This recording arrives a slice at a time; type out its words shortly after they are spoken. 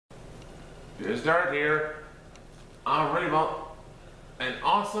It's Derrick here. I'm ready about an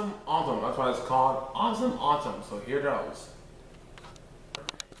awesome autumn. That's why it's called Awesome Autumn. So here goes.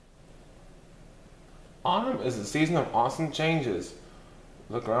 Autumn is the season of awesome changes.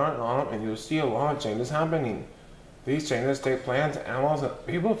 Look around in autumn and you'll see a lot of changes happening. These changes take plants, animals, and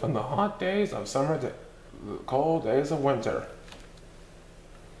people from the hot days of summer to the cold days of winter.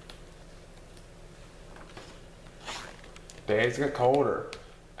 Days get colder.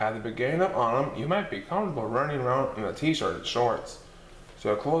 At the beginning of autumn, you might be comfortable running around in a t-shirt and shorts. So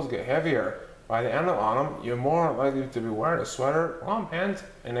your clothes get heavier. By the end of autumn, you're more likely to be wearing a sweater, long pants,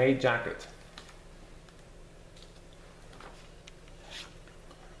 and a jacket.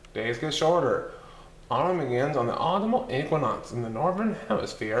 Days get shorter. Autumn begins on the autumnal equinox in the northern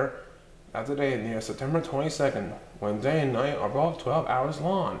hemisphere. That's the day near September 22nd, when day and night are both 12 hours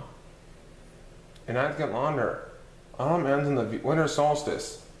long. And nights get longer. Autumn ends in the winter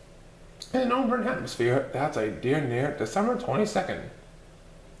solstice. In the northern hemisphere, that's a day near December 22nd.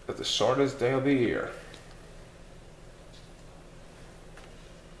 That's the shortest day of the year.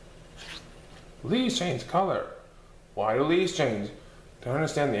 Leaves change color. Why do leaves change? To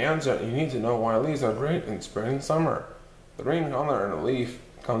understand the answer, you need to know why leaves are green in spring and summer. The green color in a leaf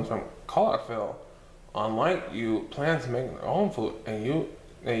comes from chlorophyll. Unlike you, plants make their own food and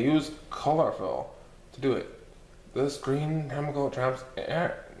they use chlorophyll to do it. This green chemical traps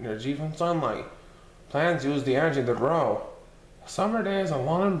energy from sunlight. Plants use the energy to grow. Summer days are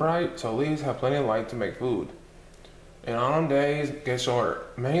long and bright, so leaves have plenty of light to make food. And autumn days get shorter.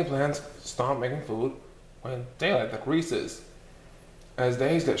 Many plants stop making food when daylight decreases. As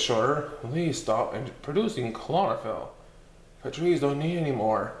days get shorter, leaves stop producing chlorophyll. The trees don't need any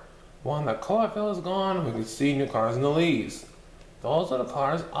more. When the chlorophyll is gone, we can see new colors in the leaves. Those are the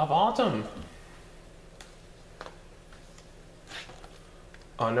colors of autumn.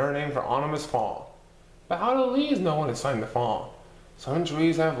 Another name for autumn is fall. But how do leaves know when it's time to fall? Some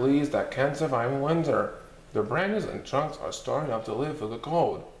trees have leaves that can't survive in winter. Their branches and trunks are strong enough to live through the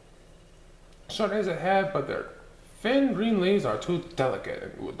cold. Short days ahead, but their thin green leaves are too delicate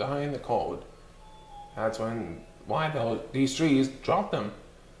and will die in the cold. That's why these trees drop them.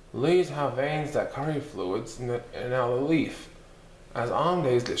 Leaves have veins that carry fluids in and out of the leaf. As autumn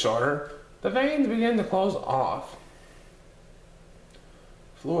days get shorter, the veins begin to close off.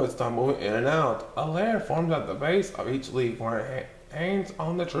 Fluids start moving in and out. A layer forms at the base of each leaf where it hangs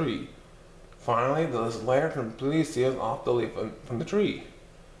on the tree. Finally, this layer completely seals off the leaf from the tree.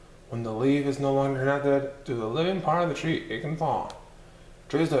 When the leaf is no longer connected to the living part of the tree, it can fall.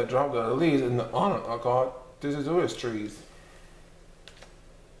 Trees that drop their leaves in the autumn are called deciduous trees.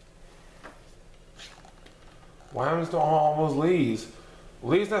 What happens to all those leaves?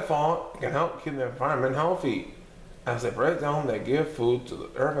 Leaves that fall can help keep the environment healthy. As they break down, they give food to the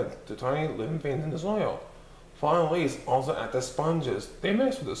earth and to tiny living things in the soil. Fallen leaves also act as sponges. They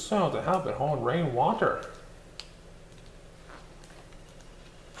mix with the soil to help it hold rainwater.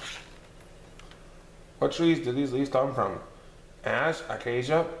 What trees do these leaves come from? Ash,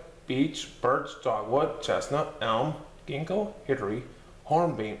 acacia, beech, birch, dogwood, chestnut, elm, ginkgo, hickory,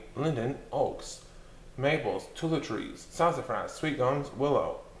 hornbeam, linden, oaks, maples, tulip trees, sassafras, sweet gums,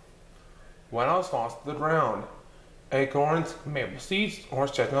 willow. What else falls to the ground? Acorns, maple seeds,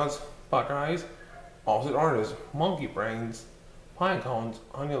 horse chestnuts, buckeyes, salted oranges, monkey brains, pine cones,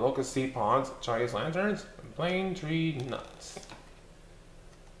 honey locust seed pods, Chinese lanterns, and plane tree nuts.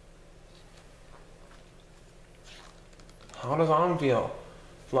 How does autumn feel?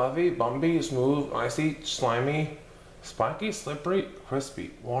 Fluffy, bumpy, smooth, icy, slimy, spiky, slippery,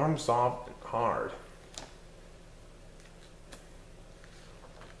 crispy, warm, soft, and hard.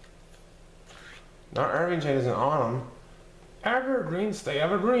 Not everything changes in autumn. Evergreens stay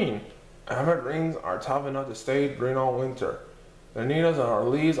evergreen. Evergreens are tough enough to stay green all winter. The needles of our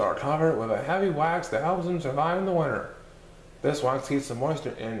leaves are covered with a heavy wax that helps them survive in the winter. This wax keeps the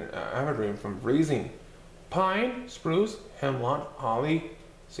moisture in evergreen from freezing. Pine, spruce, hemlock, holly,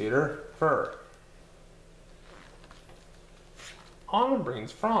 cedar, fir. Autumn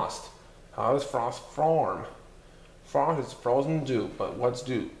brings frost. How does frost form? Frost is frozen dew, but what's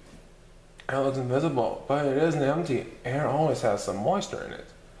dew? It looks invisible, but it isn't empty. Air always has some moisture in it.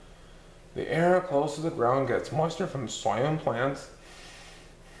 The air close to the ground gets moisture from soil and plants.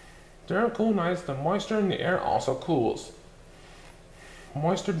 During cool nights, the moisture in the air also cools.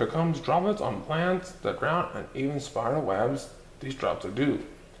 Moisture becomes droplets on plants, the ground, and even spider webs. These drops of dew.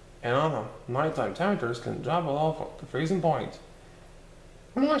 And on the nighttime temperatures can drop below the freezing point.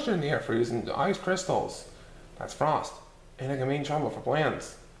 Moisture in the air freezes into ice crystals. That's frost, and it can mean trouble for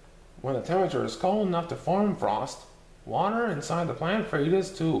plants. When the temperature is cold enough to form frost, water inside the plant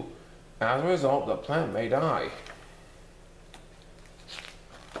freezes too. As a result, the plant may die.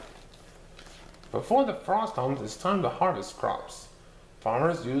 Before the frost comes, it's time to harvest crops.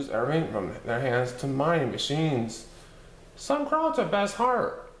 Farmers use everything from their hands to mining machines. Some crops are best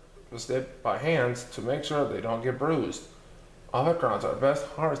harvested by hands to make sure they don't get bruised. Other crops are best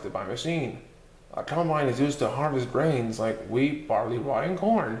harvested by machine. A combine is used to harvest grains like wheat, barley, rye, and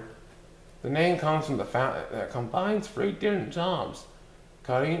corn. The name comes from the fact that it combines 3 different jobs: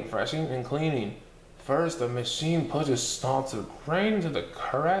 cutting, threshing, and cleaning. First, the machine pushes stalks of grain into the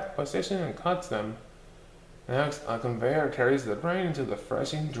correct position and cuts them. Next, a conveyor carries the grain into the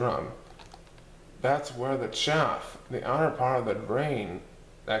threshing drum. That's where the chaff, the outer part of the grain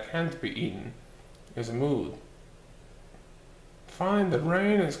that can't be eaten, is removed. Finally, the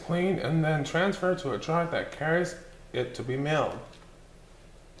grain is cleaned and then transferred to a truck that carries it to be milled.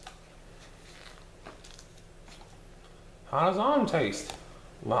 How does autumn taste?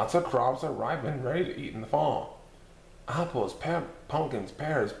 Lots of crops are ripe and ready to eat in the fall. Apples, pumpkins,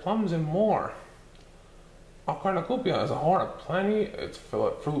 pears, plums, and more. A cornucopia is a hoard of plenty. It's full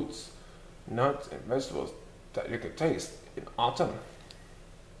of fruits, nuts, and vegetables that you can taste in autumn.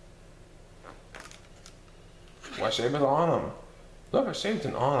 What shape is autumn? Look at shapes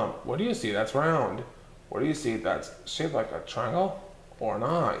in autumn. What do you see that's round? What do you see that's shaped like a triangle or an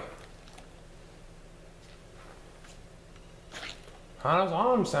eye? How does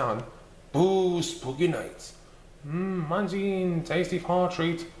autumn sound? Boo, spooky nights. Munching tasty fall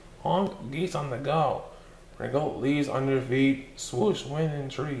treats. Honk, geese on the go. Wrinkle leaves under your feet. Swoosh, wind in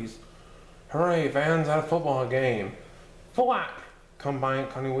trees. Hooray, fans at a football game. Thwack, combine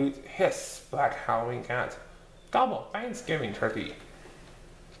cunning wheat. Hiss, black Halloween cat. Gobble, Thanksgiving turkey.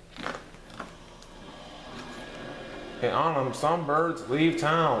 In autumn, some birds leave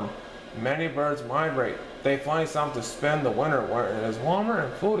town. Many birds migrate. They fly south to spend the winter where it is warmer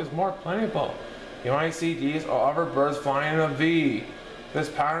and food is more plentiful. You might see geese or other birds flying in a V. This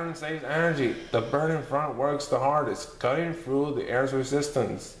pattern saves energy. The bird in front works the hardest, cutting through the air's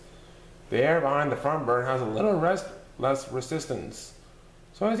resistance. The air behind the front bird has a little less resistance,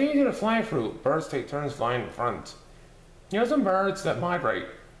 so it's easy to fly through. Birds take turns flying in front. Here are some birds that migrate.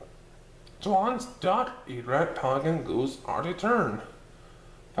 Swans, duck, egret, pelican, goose, arctic tern.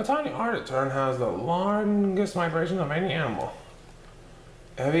 A tiny arctic tern has the longest migration of any animal.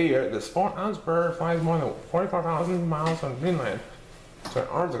 Every year, this 4-ounce bird flies more than 44,000 miles from Greenland to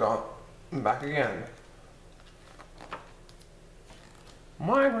Antarctica and back again.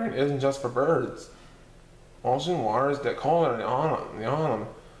 Migrating isn't just for birds. Ocean waters get colder in the autumn.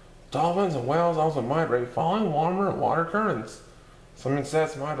 Dolphins and whales also migrate, following warmer water currents. Some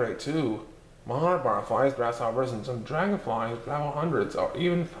insects migrate too. Monarch butterflies, grasshoppers, and some dragonflies travel hundreds or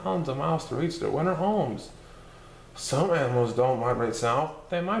even thousands of miles to reach their winter homes. Some animals don't migrate south,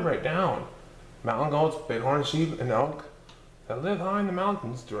 they migrate down. Mountain goats, bighorn sheep, and elk that live high in the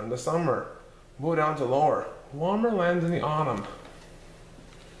mountains during the summer move down to lower, warmer lands in the autumn.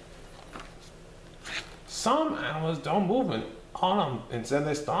 Some animals don't move in autumn, instead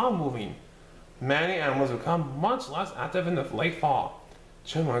they stop moving. Many animals become much less active in the late fall.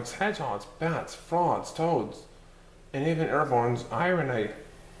 Chipmunks, hedgehogs, bats, frogs, toads, and even earthworms hibernate.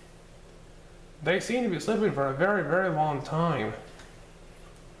 They seem to be sleeping for a very, very long time.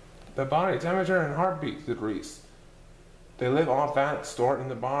 The body temperature and heartbeat decrease. They live on fat stored in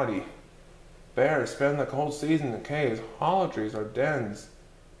the body. Bears spend the cold season in caves, hollow trees, or dens.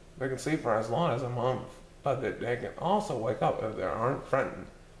 They can sleep for as long as a month, but they can also wake up if they aren't threatened.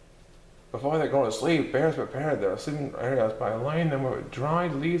 Before they go to sleep, bears prepare their sleeping areas by lining them with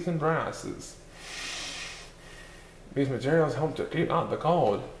dried leaves and grasses. These materials help to keep out the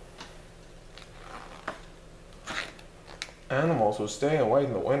cold. Animals who stay away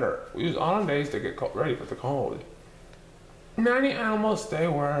in the winter use autumn days to get ready for the cold. Many animals stay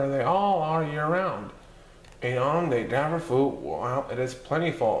where they all are year round. In autumn, they gather food while it is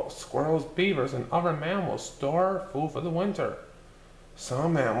plentiful. Squirrels, beavers, and other mammals store food for the winter.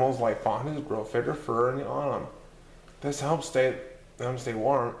 Some mammals, like foxes, grow thicker fur in the autumn. This helps them stay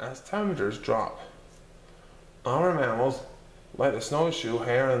warm as temperatures drop. Other mammals, like the snowshoe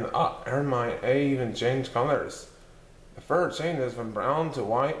hare and the ermine, even change colors. The fur changes from brown to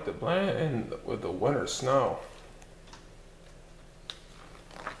white to blend in with the winter snow.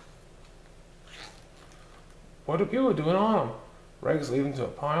 What do people do in autumn? Rakes leave into a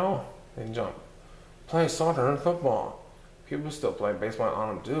pile and jump. Play soccer and football. People still play baseball in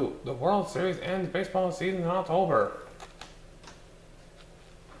autumn too. The World Series ends baseball season in October.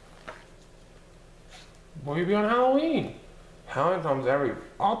 Will you be on Halloween? Halloween comes every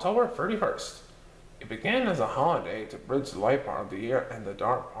October 31st. It began as a holiday to bridge the light part of the year and the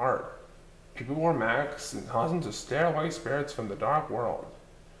dark part. People wear masks in costumes to stare away spirits from the dark world.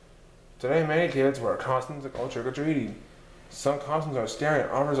 Today, many kids wear costumes to go trick-or-treating. Some costumes are scary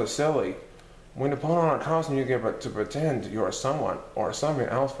and others are silly. When you put on a costume, you get to pretend you are someone or something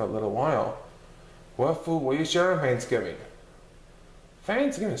else for a little while. What food will you share on Thanksgiving?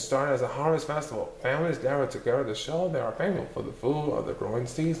 Thanksgiving started as a harvest festival. Families gathered together to show they are thankful for the food of the growing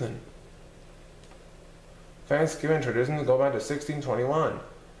season. Thanksgiving traditions go back to 1621.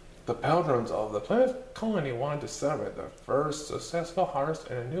 The Pilgrims of the Plymouth colony wanted to celebrate their first successful harvest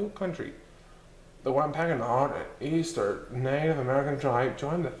in a new country. The Wampanoag and Easter Native American tribe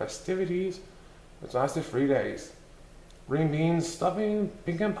joined the festivities, which lasted 3 days. Green beans, stuffing,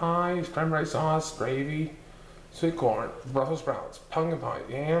 pecan pie, cranberry sauce, gravy, sweet corn, Brussels sprouts, pumpkin pie,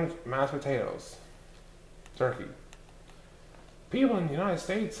 yams, mashed potatoes, turkey. People in the United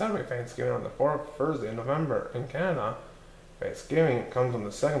States celebrate Thanksgiving on the fourth Thursday in November. In Canada, Thanksgiving comes on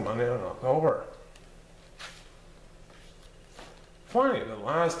the second Monday in October. Finally, the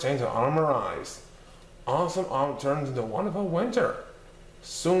last change of autumn arrives. Awesome autumn turns into wonderful winter.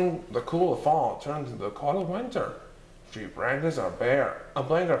 Soon, the cool of fall turns into the cold of winter. Tree branches are bare. A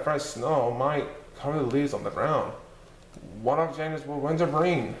blanket of fresh snow might cover the leaves on the ground. What other changes will winter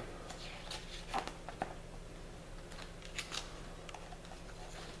bring?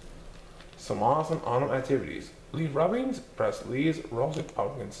 Some awesome autumn activities. Leaf rubbings, pressed leaves, roasted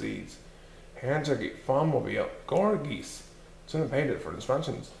pumpkin seeds. Hand turkey, farmmobile, gourd geese. Turn the painted for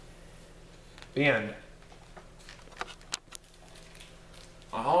instructions. The end.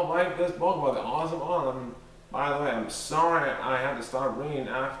 I hope you liked this book about the awesome autumn. By the way, I'm sorry I had to start reading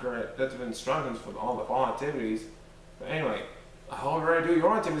after it did the instructions for all the fall activities. But anyway, I hope you're ready to do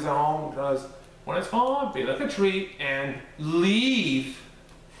your activities at home, because when it's fall, be like a treat and leave.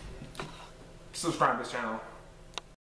 Subscribe to this channel.